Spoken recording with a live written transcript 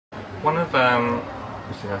One of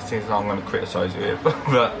I think I'm going to criticise you here,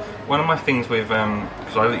 but one of my things with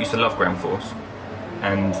because I used to love Ground Force,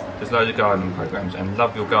 and there's loads of gardening programs, and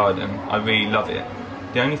Love Your Garden, I really love it.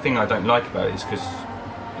 The only thing I don't like about it is because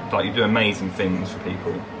like you do amazing things for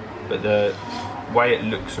people, but the way it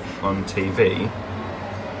looks on TV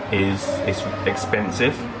is it's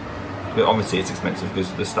expensive. But obviously it's expensive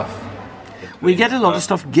because the stuff. We get a lot of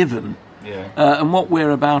stuff given, and what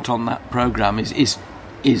we're about on that programme is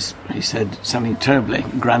he said something terribly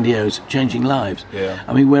grandiose, changing lives. Yeah.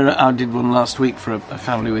 I mean, I did one last week for a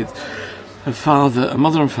family with a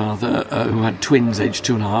mother and father who had twins, aged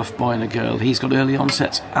 2.5, boy and a girl. He's got early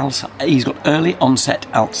onset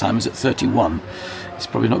Alzheimer's at 31. He's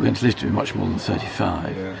probably not going to live to be much more than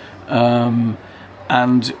 35. Yeah.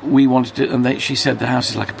 And we wanted to, and she said the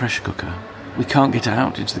house is like a pressure cooker. We can't get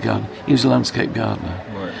out into the garden. He was a landscape gardener.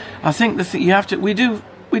 Right. I think you have to. We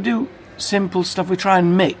do simple stuff. We try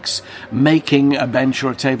and mix making a bench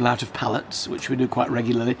or a table out of pallets, which we do quite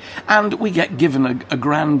regularly, and we get given a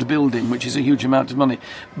grand building, which is a huge amount of money.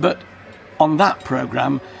 But on that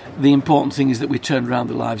programme, the important thing is that we turn around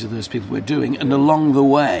the lives of those people we're doing, and along the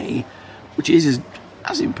way, which is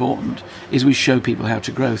as important, is we show people how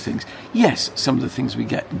to grow things. Yes, some of the things we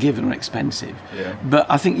get given are expensive, but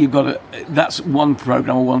I think you've got to. That's one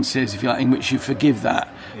programme or one series, if you like, in which you forgive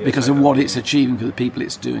that because of what it's achieving for the people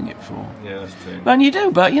it's doing it for. Yeah, that's true. And you do,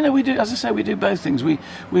 but we do. As I say, we do both things. We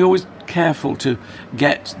always careful to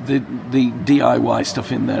get the DIY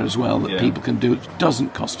stuff in there as well that people can do. It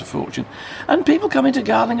doesn't cost a fortune, and people come into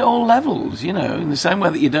gardening at all levels. In the same way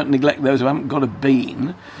that you don't neglect those who haven't got a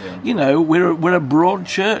bean. Yeah. We're a broad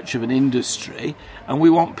church of an industry, and we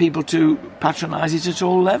want people to patronise it at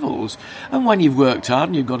all levels. And when you've worked hard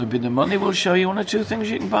and you've got a bit of money, we'll show you one or two things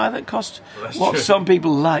you can buy that cost what some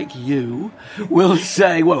people like you will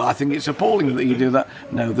say, well, I think it's appalling that you do that.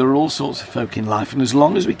 No, there are all sorts of folk in life, and as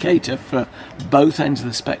long as we cater for both ends of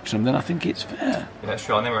the spectrum, then I think it's fair. Yeah, that's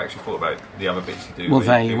true. I never actually thought about the other bits you do. Well,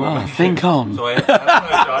 there you are. Think on. So I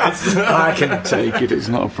apologise. I can take it. It's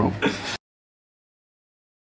not a problem.